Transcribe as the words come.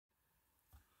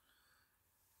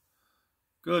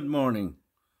Good morning,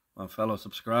 my fellow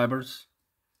subscribers,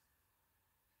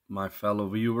 my fellow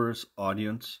viewers,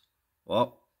 audience.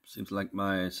 Well, seems like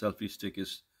my selfie stick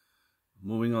is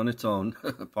moving on its own.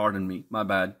 Pardon me, my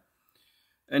bad.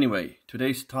 Anyway,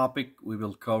 today's topic we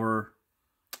will cover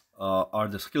are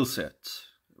the skill sets.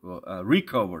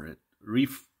 Recover it,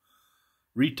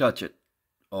 retouch it,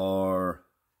 or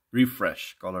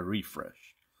refresh. Call it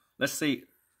refresh. Let's say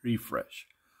refresh.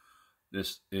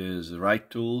 This is the right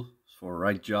tool for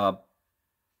right job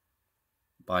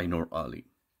by Noor Ali.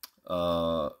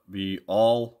 We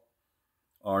all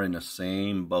are in the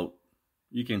same boat.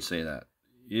 You can say that.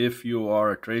 If you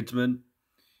are a tradesman,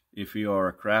 if you are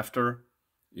a crafter,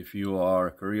 if you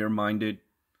are career-minded,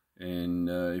 and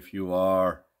if you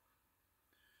are,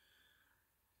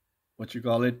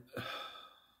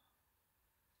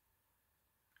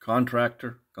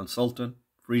 contractor, consultant,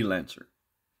 freelancer.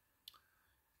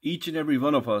 Each and every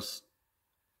one of us,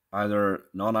 either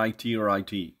non-IT or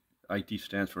IT. IT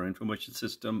stands for Information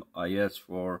System, IS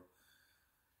for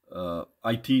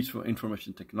IT is for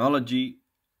Information Technology,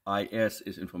 IS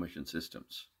is Information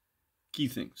Systems. Key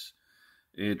things.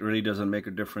 It really doesn't make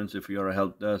a difference if you're a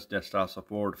help desk, desktop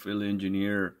support, field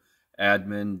engineer,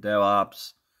 admin,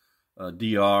 DevOps,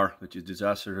 DR, which is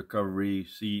disaster recovery,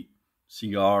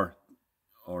 CR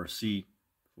or C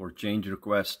for change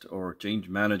request or change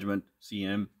management,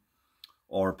 CM,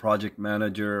 or project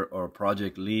manager or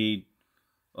project lead,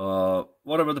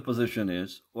 whatever the position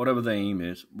is, whatever the aim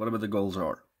is, whatever the goals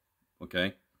are,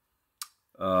 okay?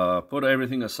 Put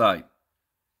everything aside.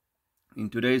 In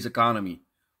today's economy,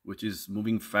 which is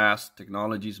moving fast,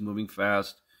 technology is moving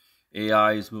fast,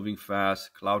 AI is moving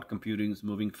fast, cloud computing is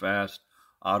moving fast,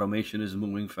 automation is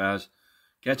moving fast,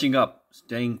 catching up,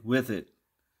 staying with it,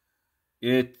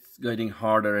 it's getting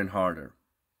harder and harder.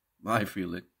 I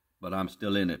feel it, but I'm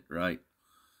still in it, right?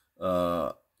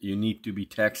 You need to be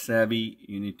tech savvy,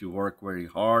 you need to work very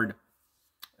hard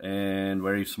and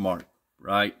very smart,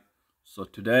 right? So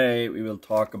today we will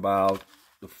talk about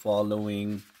the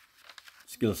following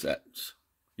skill sets.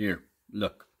 Here,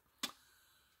 look.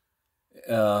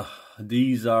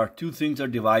 These are two things are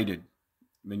divided.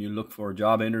 When you look for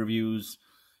job interviews,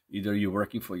 either you're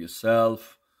working for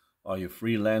yourself or you're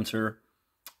freelancer.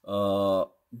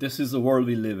 This is the world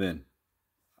we live in.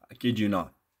 I kid you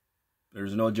not.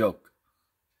 There's no joke.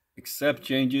 Accept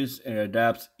changes and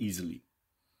adapts easily.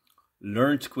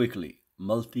 Learns quickly.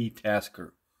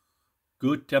 Multitasker.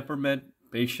 Good temperament,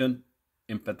 patient,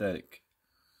 empathetic.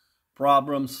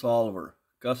 Problem solver.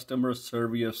 Customer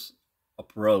service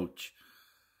approach.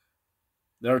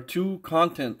 There are two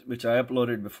content which I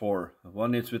uploaded before.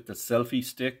 One is with the selfie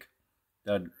stick,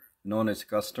 that known as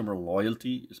customer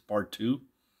loyalty, is part 2.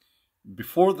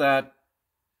 Before that,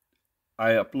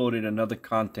 I uploaded another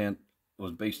content that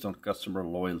was based on customer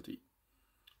loyalty.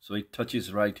 So it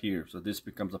touches right here. So this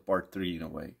becomes a part 3 in a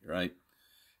way, right?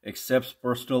 Accepts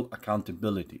personal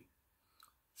accountability.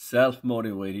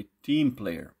 Self-motivated team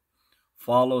player.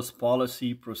 Follows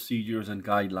policy, procedures, and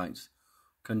guidelines.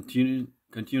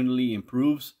 Continually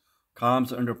improves.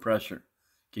 Calms under pressure.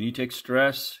 Can you take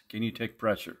stress? Can you take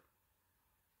pressure?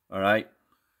 All right?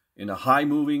 In a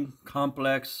high-moving,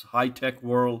 complex, high-tech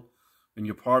world, when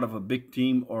you're part of a big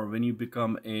team or when you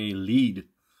become a lead,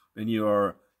 when you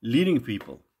are leading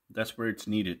people, that's where it's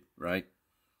needed, right?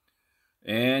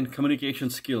 And communication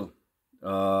skill.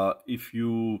 If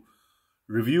you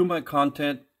review my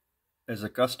content as a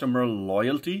customer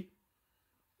loyalty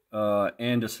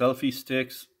and the selfie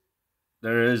sticks,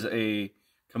 there is a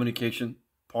communication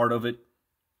part of it.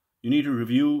 You need to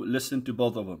review, listen to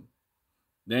both of them.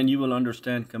 Then you will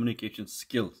understand communication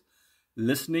skills.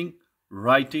 Listening,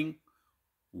 writing,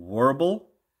 verbal,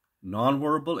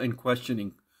 non-verbal, and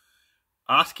questioning.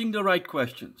 Asking the right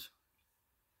questions.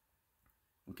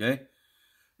 Okay?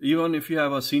 Even if you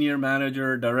have a senior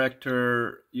manager,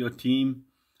 director, your team,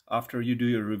 after you do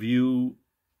your review,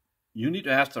 you need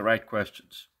to ask the right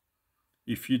questions.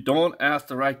 If you don't ask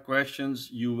the right questions,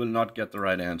 you will not get the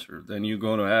right answer. Then you're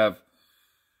going to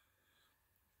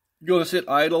sit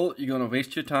idle, you're going to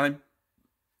waste your time,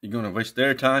 you're going to waste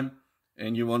their time,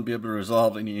 and you won't be able to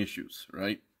resolve any issues,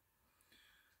 right?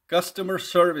 Customer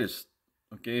service.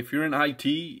 Okay, if you're in IT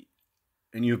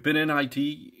and you've been in IT,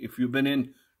 if you've been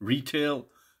in retail,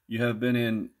 you have been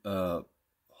in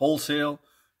wholesale,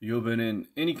 you've been in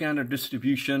any kind of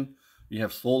distribution, you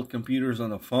have sold computers on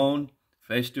the phone,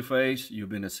 face-to-face, you've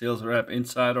been a sales rep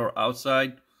inside or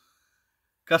outside.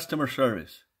 Customer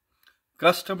service.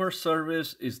 Customer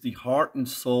service is the heart and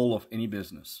soul of any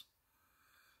business.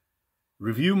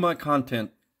 Review my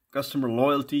content, customer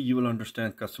loyalty, you will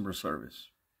understand customer service.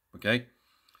 Okay?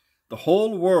 The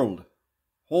whole world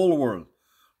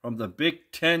from the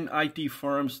big 10 IT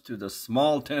firms to the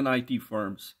small 10 IT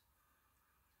firms,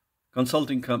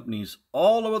 consulting companies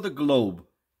all over the globe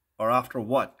are after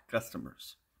what?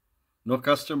 Customers. No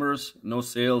customers, no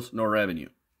sales, no revenue.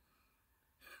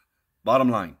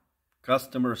 Bottom line,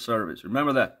 customer service.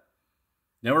 Remember that.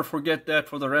 Never forget that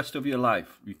for the rest of your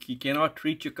life. You cannot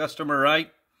treat your customer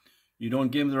right. You don't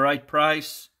give them the right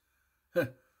price.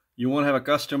 You won't have a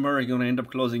customer. You're going to end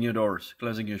up closing your doors,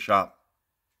 closing your shop.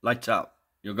 Lights out.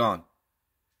 You're gone.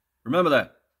 Remember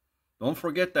that. Don't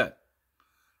forget that.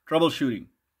 Troubleshooting.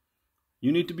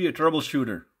 You need to be a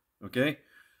troubleshooter. Okay?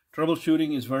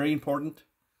 Troubleshooting is very important.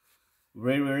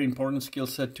 Very, very important skill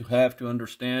set to have, to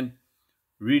understand.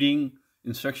 Reading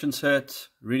instruction sets,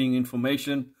 reading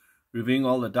information, reviewing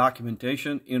all the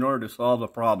documentation in order to solve a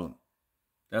problem.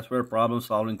 That's where problem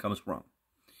solving comes from.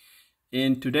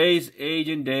 In today's age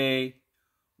and day,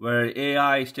 where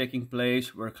AI is taking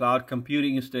place, where cloud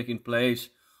computing is taking place,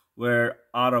 where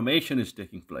automation is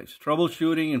taking place,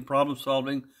 troubleshooting and problem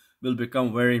solving will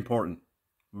become very important.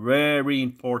 Very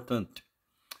important.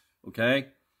 Okay?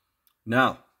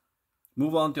 Now,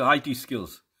 move on to IT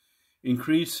skills.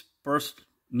 Increase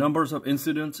numbers of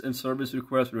incidents and service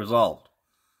requests resolved.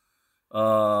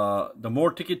 The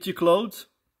more tickets you close,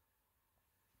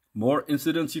 more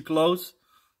incidents you close,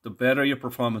 the better your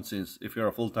performance is if you're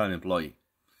a full-time employee.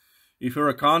 If you're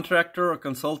a contractor or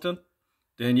consultant,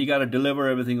 then you got to deliver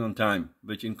everything on time,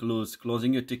 which includes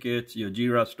closing your tickets, your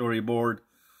Jira storyboard,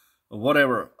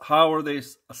 whatever. How are they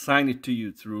assign it to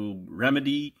you? Through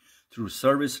Remedy, through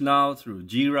ServiceNow, through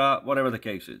Jira, whatever the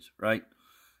case is, right?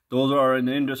 Those are in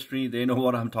the industry. They know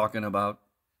what I'm talking about,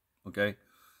 okay?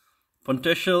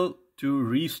 Potential to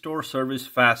restore service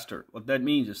faster. What that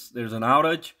means is there's an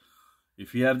outage.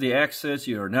 If you have the access,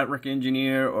 you're a network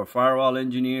engineer or firewall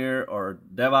engineer or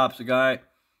DevOps guy,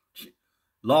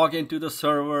 log into the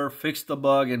server, fix the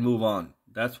bug, and move on.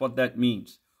 That's what that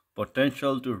means.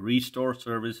 Potential to restore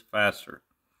service faster.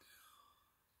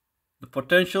 The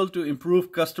potential to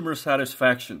improve customer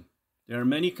satisfaction. There are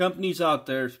many companies out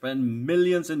there spend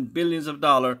millions and billions of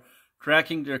dollars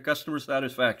tracking their customer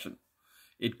satisfaction.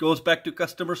 It goes back to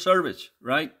customer service,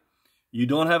 right? You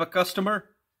don't have a customer,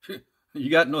 you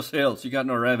got no sales, you got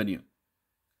no revenue.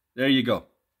 There you go.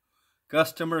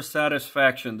 Customer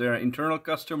satisfaction. There are internal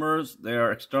customers, there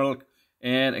are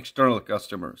external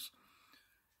customers.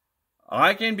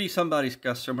 I can be somebody's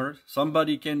customer,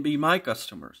 somebody can be my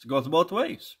customers. It goes both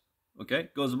ways. Okay?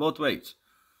 It goes both ways.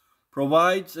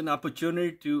 Provides an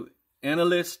opportunity to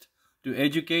analysts to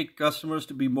educate customers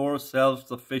to be more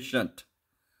self-sufficient.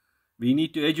 We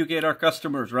need to educate our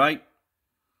customers, right?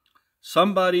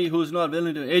 Somebody who's not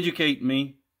willing to educate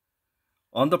me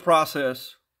on the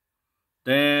process,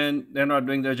 then they're not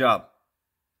doing their job.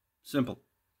 Simple,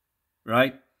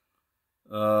 right?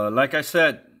 Like I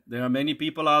said, there are many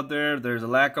people out there, there's a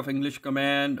lack of English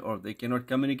command or they cannot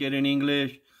communicate in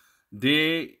English.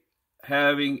 They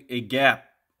having a gap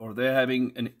or they're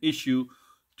having an issue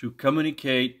to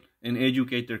communicate and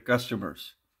educate their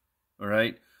customers, all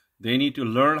right? They need to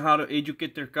learn how to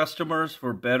educate their customers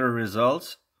for better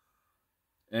results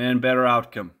and better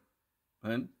outcome,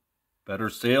 and better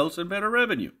sales and better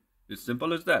revenue. It's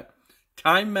simple as that.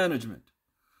 Time management.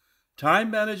 Time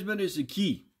management is the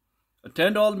key.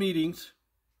 Attend all meetings,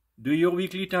 do your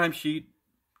weekly timesheet,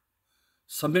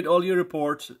 submit all your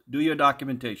reports, do your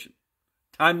documentation.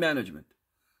 Time management,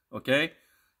 okay?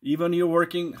 Even you're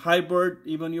working hybrid,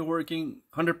 even you're working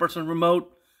 100%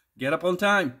 remote, get up on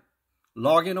time.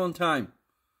 Log in on time.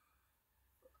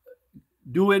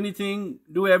 Do everything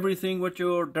what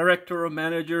your director or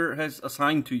manager has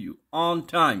assigned to you on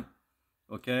time.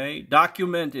 Okay?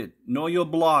 Document it. Know your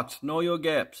blocks. Know your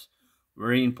gaps.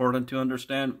 Very important to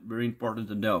understand. Very important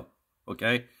to know.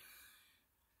 Okay?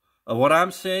 What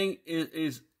I'm saying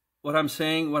is what I'm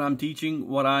saying, what I'm teaching,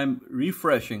 what I'm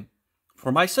refreshing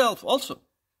for myself also.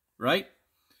 Right?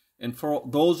 And for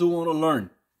those who want to learn.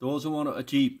 Those who want to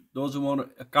achieve, those who want to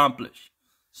accomplish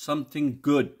something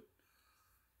good,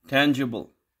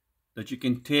 tangible, that you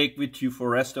can take with you for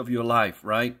the rest of your life,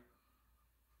 right?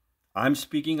 I'm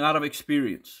speaking out of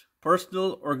experience.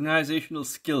 Personal organizational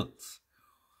skills,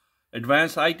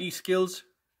 advanced IT skills,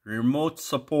 remote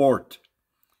support,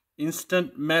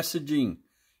 instant messaging,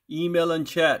 email and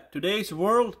chat. Today's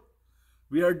world,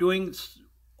 we are doing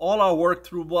all our work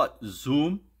through what?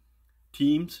 Zoom,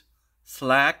 Teams,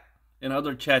 Slack, and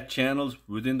other chat channels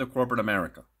within the corporate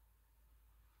America.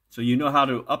 So you know how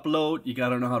to upload, you got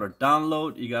to know how to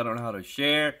download, you got to know how to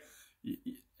share,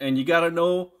 and you got to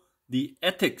know the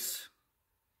etiquettes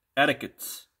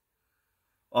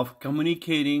of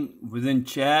communicating within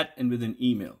chat and within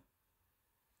email.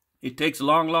 It takes a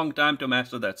long time to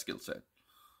master that skill set.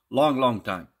 Long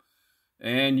time.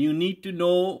 And you need to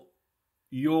know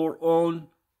your own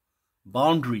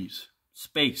boundaries,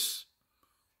 space.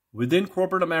 Within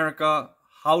corporate America,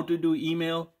 how to do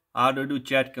email, how to do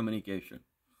chat communication,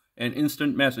 and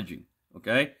instant messaging,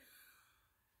 okay?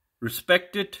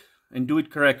 Respect it and do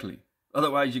it correctly.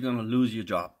 Otherwise, you're going to lose your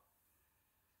job.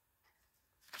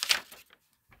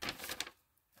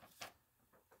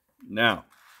 Now,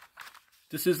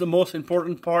 this is the most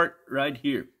important part right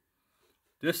here.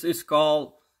 This is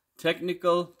called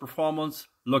technical performance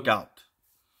lookout.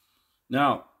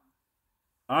 Now,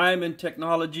 I'm in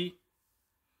technology.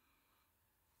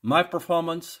 My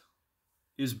performance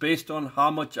is based on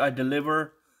how much I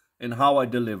deliver and how I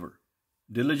deliver.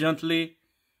 Diligently,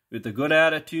 with a good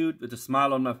attitude, with a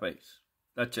smile on my face.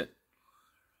 That's it.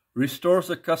 Restores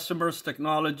the customer's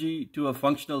technology to a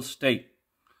functional state.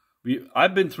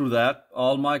 I've been through that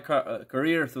all my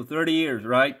career, through 30 years,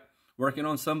 right? Working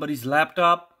on somebody's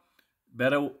laptop,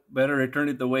 better return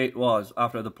it the way it was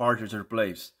after the part is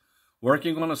replaced.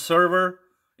 Working on a server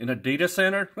in a data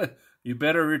center, you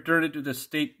better return it to the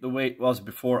state the way it was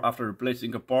before after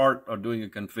replacing a part or doing a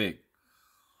config.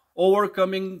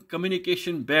 Overcoming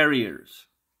communication barriers.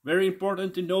 Very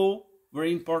important to know,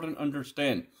 very important to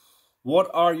understand. What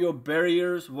are your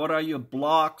barriers? What are your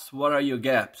blocks? What are your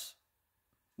gaps?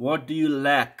 What do you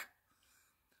lack?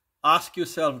 Ask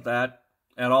yourself that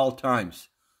at all times.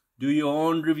 Do your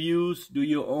own reviews, do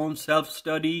your own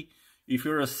self-study. If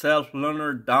you're a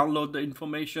self-learner, download the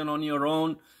information on your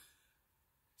own.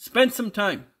 Spend some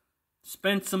time.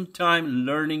 Spend some time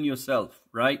learning yourself,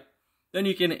 right? Then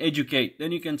you can educate.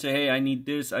 Then you can say, hey, I need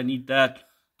this, I need that,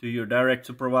 to your direct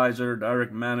supervisor,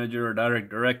 direct manager, direct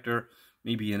director.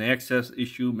 Maybe an access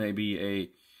issue,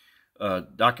 maybe a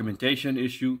documentation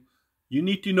issue. You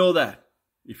need to know that.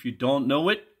 If you don't know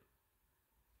it,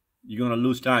 you're going to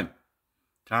lose time.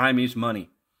 Time is money.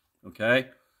 Okay?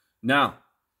 Now,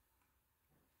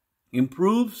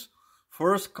 improves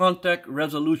first contact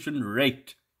resolution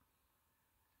rate.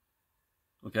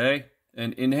 Okay?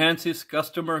 And enhances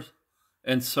customer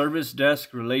and service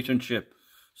desk relationship.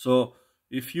 So,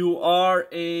 if you are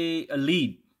a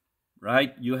lead,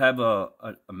 right? You have a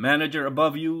manager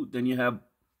above you, then you have a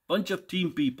bunch of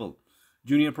team people.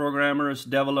 Junior programmers,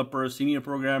 developers, senior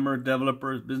programmers,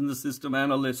 developers, business system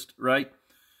analysts, right?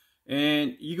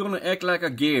 And you're going to act like a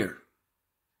gear,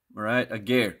 all right? A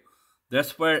gear.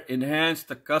 That's where enhance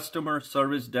the customer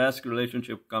service desk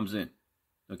relationship comes in,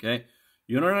 okay?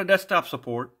 You're not a desktop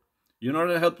support. You're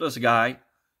not a helpless guy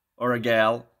or a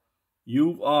gal.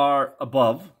 You are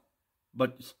above,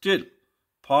 but still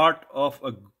part of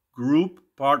a group,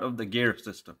 part of the gear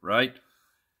system, right?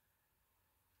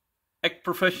 Act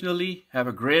professionally, have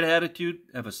a great attitude,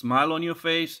 have a smile on your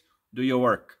face, do your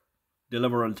work,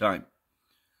 deliver on time.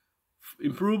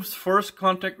 Improves first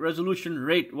contact resolution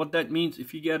rate. What that means,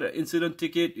 if you get an incident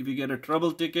ticket, if you get a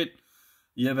trouble ticket,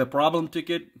 you have a problem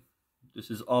ticket, this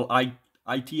is all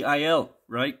ITIL,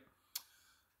 right?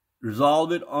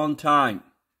 Resolve it on time.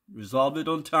 Resolve it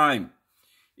on time.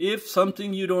 If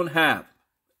something you don't have,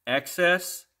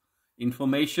 access,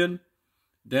 information,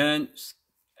 then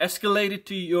escalate it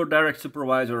to your direct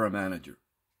supervisor or manager.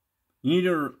 You need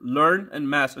to learn and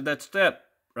master that step,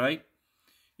 right?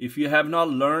 If you have not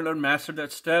learned or mastered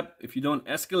that step, if you don't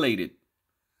escalate it,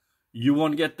 you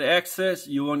won't get the access,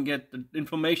 you won't get the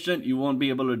information, you won't be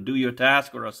able to do your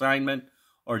task or assignment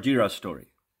or Jira story.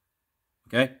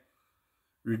 Okay?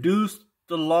 Reduce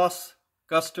the lost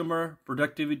customer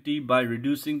productivity by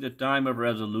reducing the time of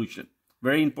resolution.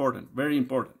 Very important, very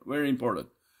important, very important.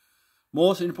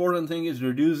 Most important thing is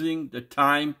reducing the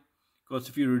time, because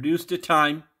if you reduce the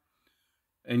time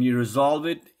and you resolve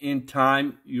it in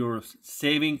time, you're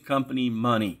saving company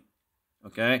money.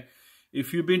 Okay?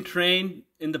 If you've been trained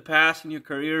in the past in your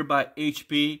career by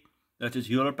HP, that is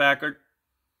Hewlett-Packard,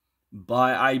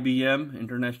 by IBM,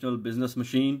 International Business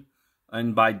Machine,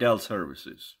 and by Dell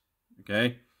Services.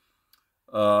 Okay?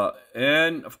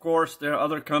 And of course, there are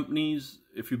other companies.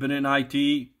 If you've been in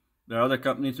IT, there are other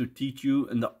companies who teach you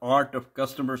in the art of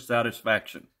customer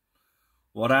satisfaction.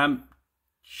 What I'm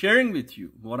sharing with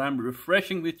you, what I'm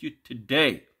refreshing with you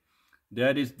today,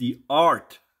 that is the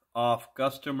art of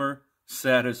customer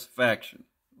satisfaction.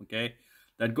 Okay?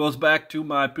 That goes back to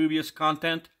my previous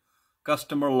content,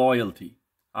 customer loyalty.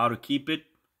 How to keep it,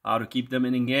 how to keep them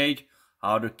engaged,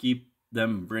 how to keep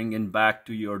them bringing back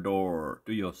to your door,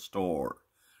 to your store.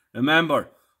 Remember,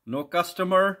 no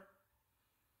customer,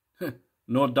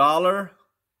 no dollar,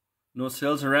 no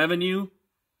sales revenue.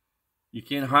 You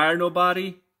can't hire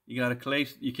nobody. You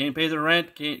can't pay the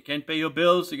rent, can't pay your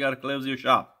bills. You gotta close your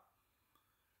shop.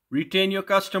 Retain your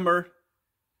customer.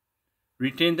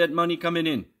 Retain that money coming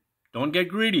in. Don't get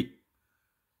greedy.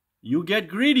 You get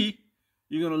greedy,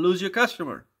 you're going to lose your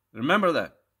customer. Remember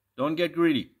that. Don't get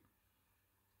greedy.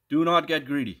 Do not get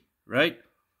greedy, right?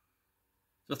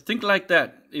 So think like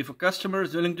that. If a customer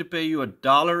is willing to pay you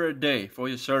 $1 a day for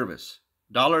your service,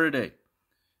 $1 a day,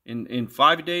 in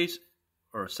 5 days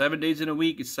or 7 days in a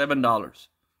week, it's $7,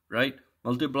 right?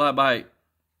 Multiply by,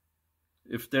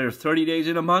 if there's 30 days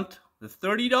in a month, the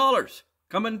 $30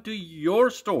 coming to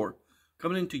your store,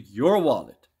 coming into your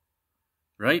wallet,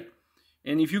 right?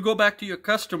 And if you go back to your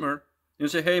customer and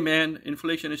say, hey man,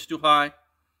 inflation is too high,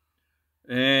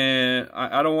 and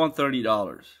I don't want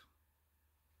 $30.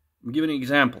 I'm giving an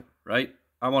example, right?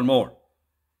 I want more.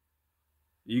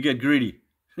 You get greedy.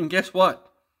 And guess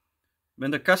what? When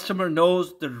the customer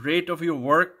knows the rate of your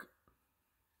work,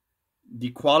 the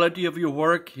quality of your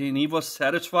work, and he was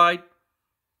satisfied,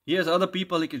 he has other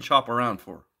people he can shop around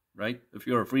for, right? If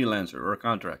you're a freelancer or a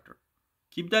contractor.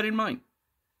 Keep that in mind.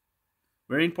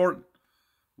 Very important.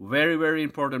 Very, very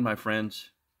important, my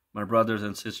friends, my brothers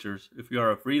and sisters. If you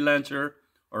are a freelancer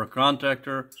or a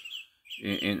contractor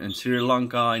in Sri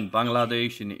Lanka, in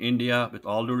Bangladesh, in India, with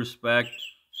all due respect,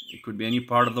 it could be any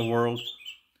part of the world,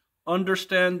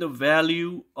 understand the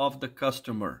value of the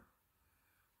customer.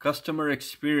 Customer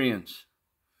experience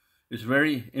is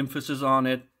very emphasis on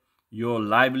it. Your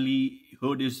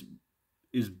livelihood is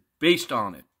based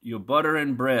on it. Your butter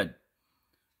and bread,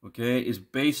 okay, is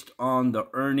based on the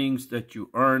earnings that you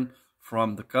earn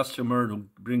from the customer who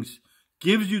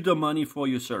gives you the money for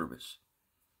your service.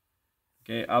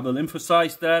 Okay, I will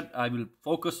emphasize that. I will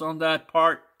focus on that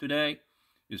part today.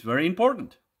 It's very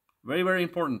important. Very, very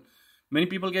important. Many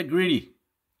people get greedy.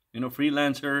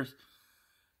 Freelancers,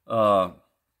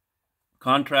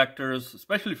 contractors,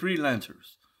 especially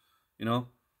freelancers.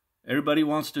 Everybody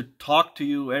wants to talk to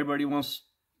you. Everybody wants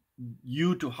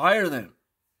you to hire them.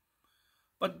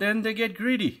 But then they get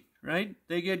greedy, right?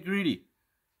 They get greedy,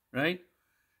 right?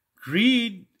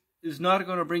 Greed is not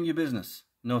going to bring you business.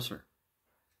 No, sir.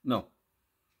 No.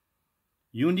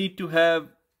 You need to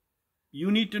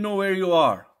know where you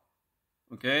are,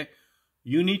 okay?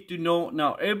 You need to know.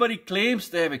 Now, everybody claims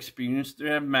they have experience. They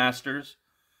have masters.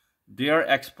 They are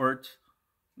experts.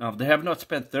 Now, if they have not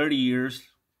spent 30 years,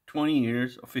 20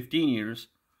 years, or 15 years,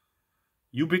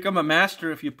 you become a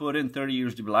master if you put in 30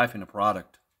 years of life in a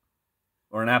product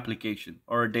or an application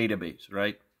or a database,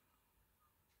 right?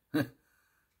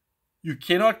 You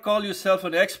cannot call yourself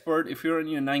an expert if you're in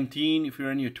your 19, if you're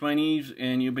in your 20s,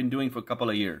 and you've been doing for a couple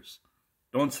of years.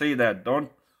 Don't say that.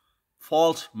 Don't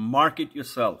false market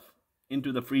yourself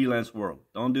into the freelance world.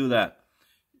 Don't do that.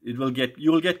 You will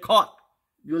get caught.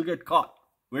 You will get caught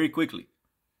very quickly.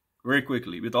 Very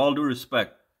quickly. With all due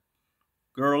respect.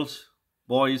 Girls,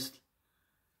 boys,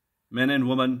 men and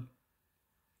women,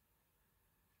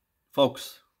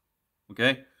 folks,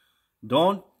 okay?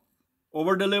 Don't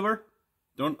over-deliver.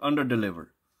 Don't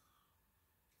under-deliver.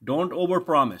 Don't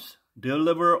over-promise.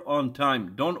 Deliver on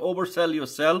time. Don't oversell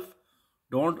yourself.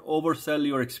 Don't oversell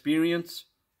your experience.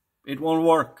 It won't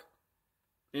work.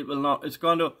 It will not. It's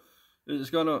gonna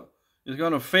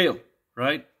fail,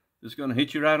 right? It's gonna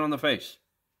hit you right on the face.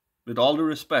 With all due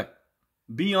respect,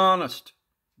 be honest.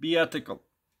 Be ethical.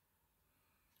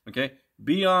 Okay?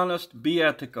 Be honest. Be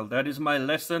ethical. That is my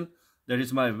lesson. That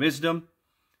is my wisdom.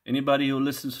 Anybody who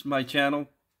listens to my channel,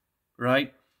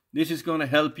 right? This is going to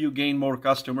help you gain more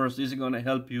customers. This is going to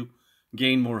help you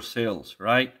gain more sales,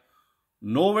 right?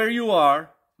 Know where you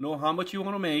are. Know how much you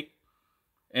want to make.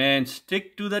 And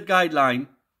stick to that guideline.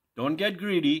 Don't get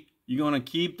greedy. You're going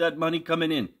to keep that money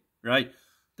coming in, right?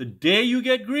 The day you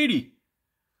get greedy,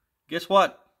 guess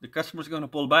what? The customer's going to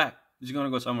pull back. He's going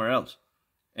to go somewhere else.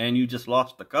 And you just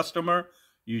lost the customer.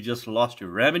 You just lost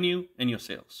your revenue and your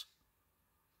sales.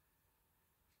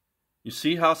 You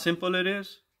see how simple it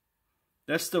is?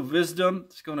 That's the wisdom.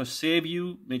 It's going to save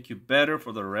you, make you better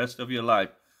for the rest of your life.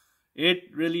 It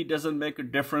really doesn't make a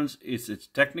difference if it's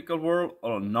technical world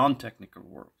or a non-technical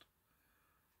world.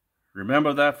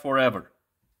 Remember that forever.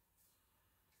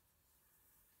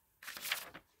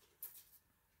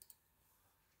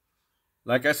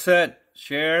 Like I said,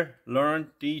 share,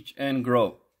 learn, teach, and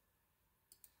grow.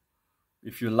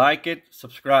 If you like it,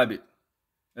 subscribe it.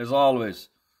 As always,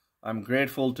 I'm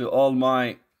grateful to all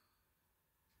my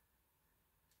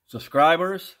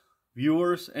subscribers,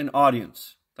 viewers, and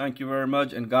audience. Thank you very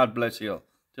much, and God bless you all.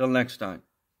 Till next time.